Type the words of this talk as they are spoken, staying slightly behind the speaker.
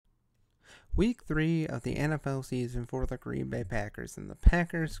Week 3 of the NFL season for the Green Bay Packers, and the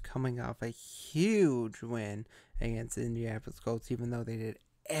Packers coming off a huge win against the Indianapolis Colts, even though they did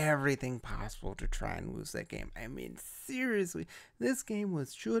everything possible to try and lose that game. I mean, seriously, this game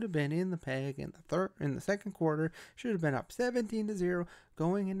should have been in the bag in the second quarter. Should have been up 17-0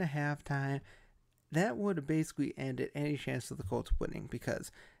 going into halftime. That would have basically ended any chance of the Colts winning,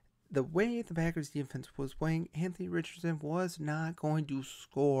 because the way the Packers defense was playing, Anthony Richardson was not going to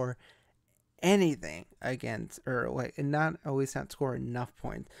score anything against, or like, and not always not score enough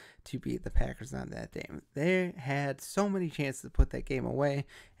points to beat the Packers on that game. They had so many chances to put that game away,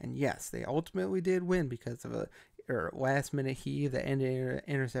 and yes, they ultimately did win because of a last minute heave that ended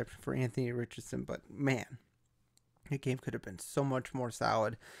interception for Anthony Richardson. But man, the game could have been so much more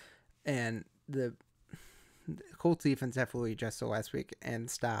solid, and the Colts defense definitely adjusted last week and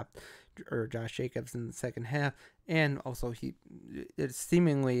stopped Josh Jacobs in the second half, and also he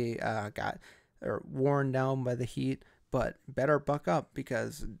seemingly got worn down by the heat. But better buck up,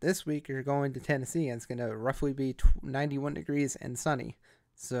 because this week you're going to Tennessee and it's going to roughly be 91 degrees and sunny.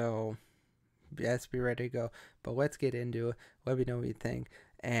 So let's be ready to go. But let's get into it. Let me know what you think.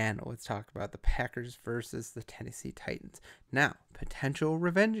 And let's talk about the Packers versus the Tennessee Titans. Now, potential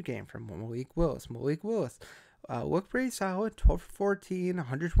revenge game from Malik Willis. Malik Willis looked pretty solid, 12 for 14,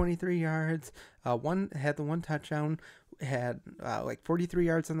 123 yards. Had the one touchdown, had like 43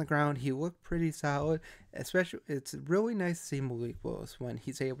 yards on the ground. He looked pretty solid. Especially, it's really nice to see Malik Willis when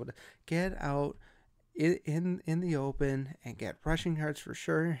he's able to get out in the open and get rushing yards for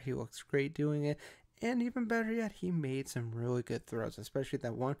sure. He looks great doing it. And even better yet, he made some really good throws, especially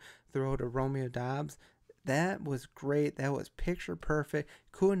that one throw to Romeo Doubs. That was great. That was picture perfect.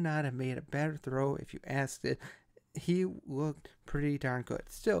 Could not have made a better throw if you asked it. He looked pretty darn good.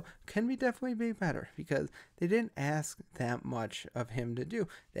 Still, can we definitely be better, because they didn't ask that much of him to do.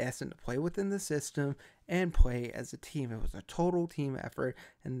 They asked him to play within the system and play as a team. It was a total team effort,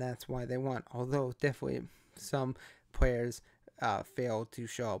 and that's why they won. Although definitely some players failed to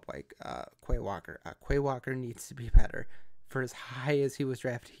show up, like Quay Walker. Quay Walker needs to be better. For as high as he was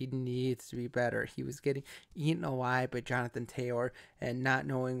drafted, he needs to be better. He was getting eaten alive by Jonathan Taylor and not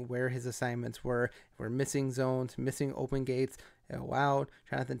knowing where his assignments were. We're missing zones, missing open gates. It allowed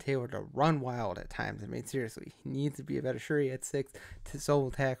Jonathan Taylor to run wild at times. I mean, seriously, he needs to be a better. Sure, he had 6 solo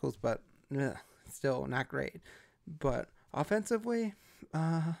tackles, but still not great. But offensively,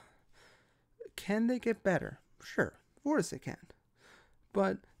 can they get better? Sure, of course they can.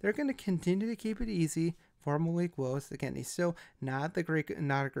 But they're going to continue to keep it easy for Malik Willis. Again, he's still not a great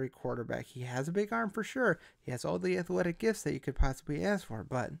quarterback. He has a big arm for sure. He has all the athletic gifts that you could possibly ask for,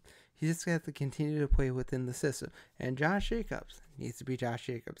 but he just has to continue to play within the system. And Josh Jacobs needs to be Josh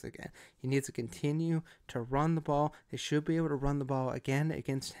Jacobs again. He needs to continue to run the ball. They should be able to run the ball again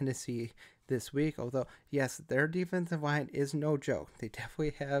against Tennessee this week. Although, yes, their defensive line is no joke. They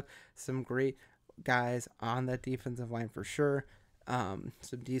definitely have some great guys on that defensive line for sure. Some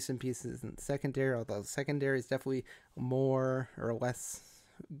decent pieces in the secondary, although the secondary is definitely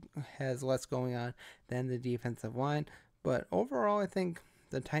has less going on than the defensive line. But overall, I think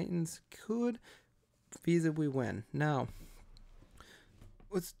the Titans could feasibly win. Now,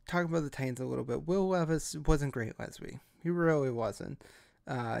 let's talk about the Titans a little bit. Will Levis wasn't great last week. He really wasn't.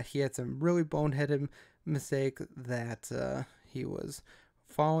 He had some really boneheaded mistake that he was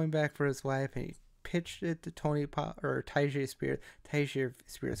falling back for his life, and he pitched it to Tyjae Spears. Tyjae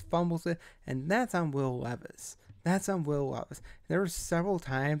Spears fumbles it, and that's on Will Levis. There were several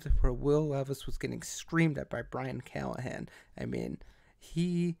times where Will Levis was getting screamed at by Brian Callahan. I mean,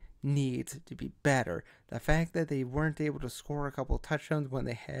 he needs to be better. The fact that they weren't able to score a couple touchdowns when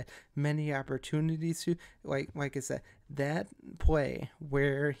they had many opportunities to, like I said, that play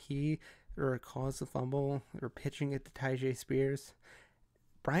where he caused the fumble or pitching it to Tyjae Spears,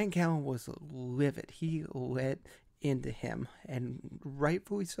 Brian Callahan was livid. He let into him, and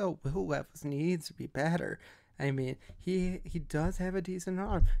rightfully so. Will Levis needs to be better. I mean, he does have a decent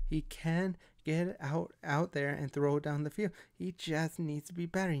arm. He can get out there and throw it down the field. He just needs to be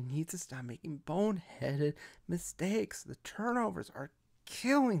better. He needs to stop making boneheaded mistakes. The turnovers are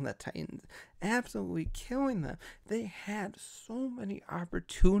killing the Titans, absolutely killing them. They had so many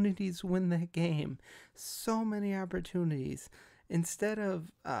opportunities to win that game, so many opportunities. Instead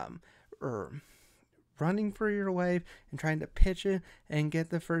of running for your life and trying to pitch it and get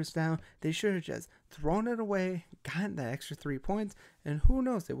the first down, they should have just thrown it away, gotten the extra 3 points, and who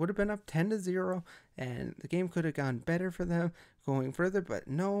knows, it would have been up 10-0, and the game could have gone better for them going further. But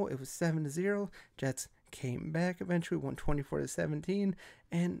no, it was 7-0. Jets came back eventually, won 24-17,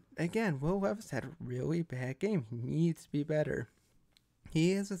 and again, Will Levis had a really bad game. He needs to be better.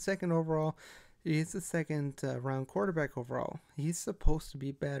 He is a second overall. He's the second round quarterback overall. He's supposed to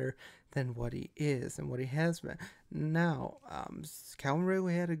be better than what he is and what he has been. Now, Calvin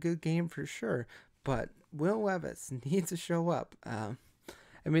Ridley had a good game for sure, but Will Levis needs to show up.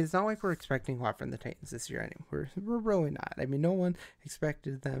 I mean, it's not like we're expecting a lot from the Titans this year anymore. We're really not. I mean, no one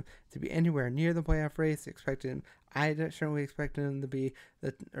expected them to be anywhere near the playoff race. I certainly expected them to be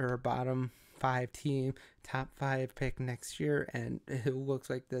the bottom 5 team, top 5 pick next year, and it looks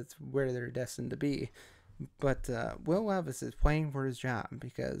like that's where they're destined to be. But Will Levis is playing for his job,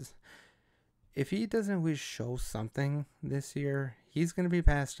 because if he doesn't at least show something this year, he's going to be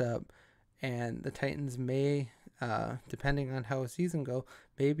passed up, and the Titans may, depending on how the season go,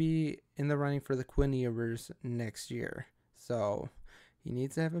 maybe in the running for the Quinn Ewers next year. So he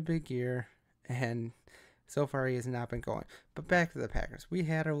needs to have a big year, and so far he has not been going. But back to the Packers. We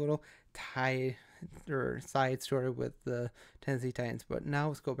had a little tie or side story with the Tennessee Titans, but now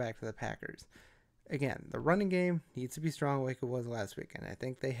let's go back to the Packers. Again, the running game needs to be strong like it was last week, and I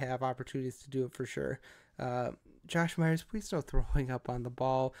think they have opportunities to do it for sure. Josh Myers, please start throwing up on the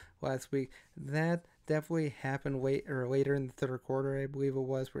ball last week. That definitely happened later in the third quarter, I believe it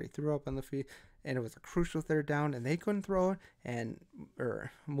was, where he threw up on the field, and it was a crucial third down, and they couldn't throw it, and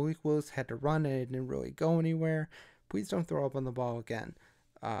Malik Willis had to run, and it didn't really go anywhere. Please don't throw up on the ball again.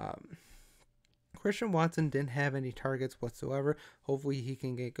 Christian Watson didn't have any targets whatsoever. Hopefully he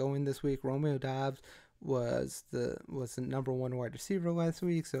can get going this week. Romeo Doubs was the number 1 wide receiver last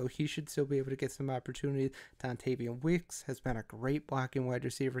week, so he should still be able to get some opportunities. Dontavian Wicks has been a great blocking wide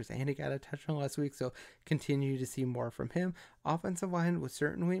receiver, and he got a touchdown last week, so continue to see more from him. Offensive line was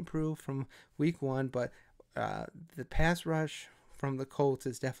certainly improved from week 1, but the pass rush from the Colts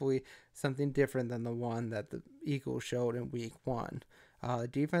is definitely something different than the one that the Eagles showed in week 1.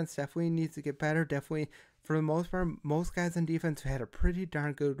 Defense definitely needs to get better. Definitely, for the most part, most guys on defense had a pretty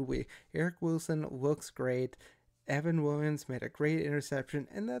darn good week. Eric Wilson looks great. Evan Williams made a great interception,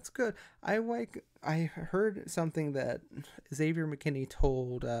 and that's good. I heard something that Xavier McKinney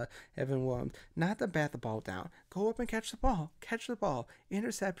told Evan Williams, not to bat the ball down. Go up and catch the ball. Catch the ball.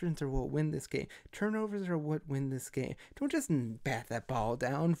 Interceptions are what win this game. Turnovers are what win this game. Don't just bat that ball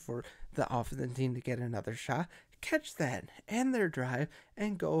down for the offensive team to get another shot. Catch that, end their drive,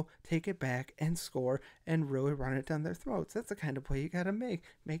 and go take it back and score and really run it down their throats. That's the kind of play you got to make.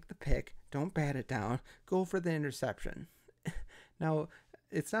 Make the pick. Don't bat it down. Go for the interception. Now,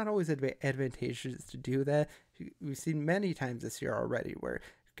 it's not always advantageous to do that. We've seen many times this year already where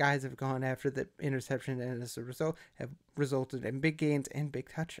guys have gone after the interception, and as a result have resulted in big gains and big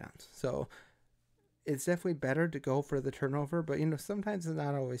touchdowns. So it's definitely better to go for the turnover, but sometimes it's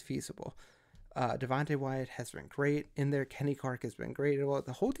not always feasible. Devontae Wyatt has been great in there. Kenny Clark has been great. Well,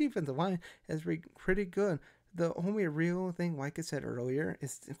 the whole defensive line has been pretty good. The only real thing, like I said earlier,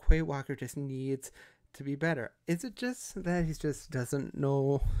 is Quay Walker just needs to be better. Is it just that he just doesn't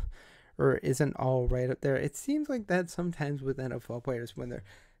know or isn't all right up there? It seems like that sometimes with NFL players when they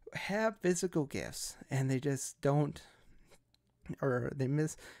have physical gifts and they just don't, or they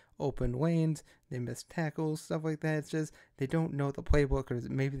miss open lanes, they miss tackles, stuff like that. It's just they don't know the playbook, or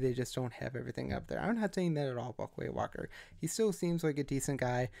maybe they just don't have everything up there. I'm not saying that at all about Quay Walker. He still seems like a decent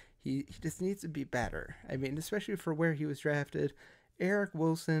guy. He just needs to be better. I mean, especially for where he was drafted. Eric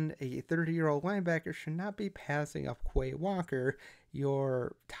Wilson, a 30-year-old linebacker, should not be passing up Quay Walker,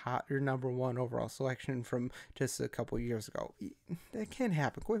 your number 1 overall selection from just a couple years ago. That can't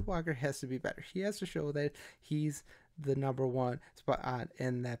happen. Quay Walker has to be better. He has to show that he's the number 1 spot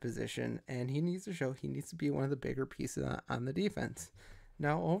in that position, and he needs to be one of the bigger pieces on the defense.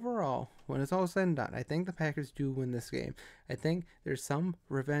 Now, overall, when it's all said and done, I think the Packers do win this game. I think there's some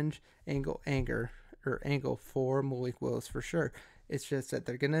revenge angle for Malik Willis for sure. It's just that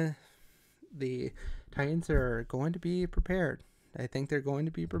the Titans are going to be prepared. I think they're going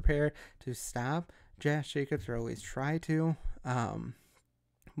to be prepared to stop Josh Jacobs, or always try to.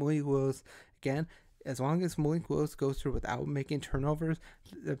 Malik Willis, again, as long as Malik Willis goes through without making turnovers,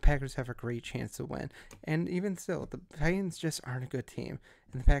 the Packers have a great chance to win. And even still, the Titans just aren't a good team,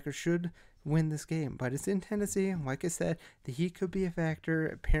 and the Packers should win this game. But it's in Tennessee. Like I said, the heat could be a factor.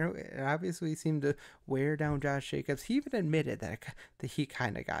 Apparently, it obviously seemed to wear down Josh Jacobs. He even admitted that the heat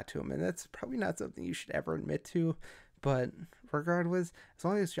kind of got to him, and that's probably not something you should ever admit to. But regardless, as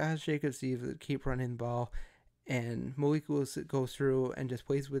long as Josh Jacobs keep running the ball, and Malik Willis goes through and just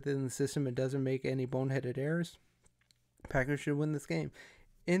plays within the system and doesn't make any boneheaded errors, Packers should win this game.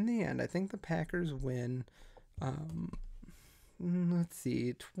 In the end, I think the Packers win,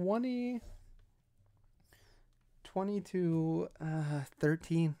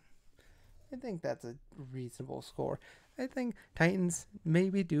 20-13. I think that's a reasonable score. I think Titans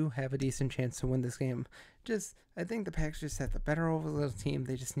maybe do have a decent chance to win this game. I think the Packers just have the better overall team.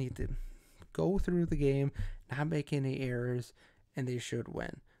 They just need to go through the game, not make any errors, and they should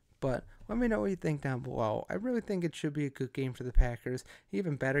win. But let me know what you think down below. I really think it should be a good game for the Packers.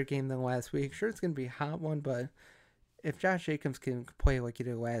 Even better game than last week. Sure, it's going to be a hot one, but if Josh Jacobs can play like he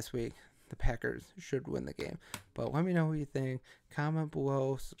did last week, the Packers should win the game. But let me know what you think. Comment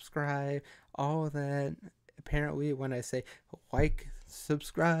below, subscribe, all of that. Apparently, when I say like,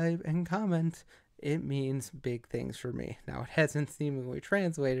 subscribe, and comment, it means big things for me. Now, it hasn't seemingly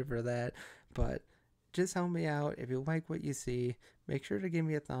translated for that, but just help me out. If you like what you see, make sure to give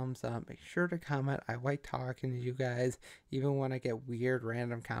me a thumbs up. Make sure to comment. I like talking to you guys, even when I get weird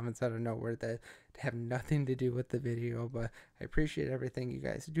random comments out of nowhere that have nothing to do with the video. But I appreciate everything you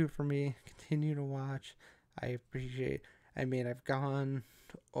guys do for me. Continue to watch. I appreciate. I've gone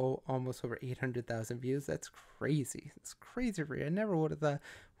almost over 800,000 views. That's crazy. It's crazy for you. I never would have thought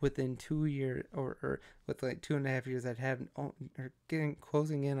within 2 years or with like 2.5 years I'd have or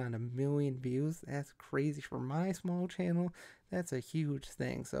closing in on 1 million views. That's crazy for my small channel. That's a huge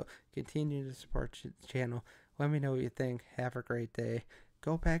thing. So continue to support the channel. Let me know what you think. Have a great day.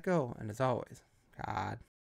 Go Pack Go. And as always, God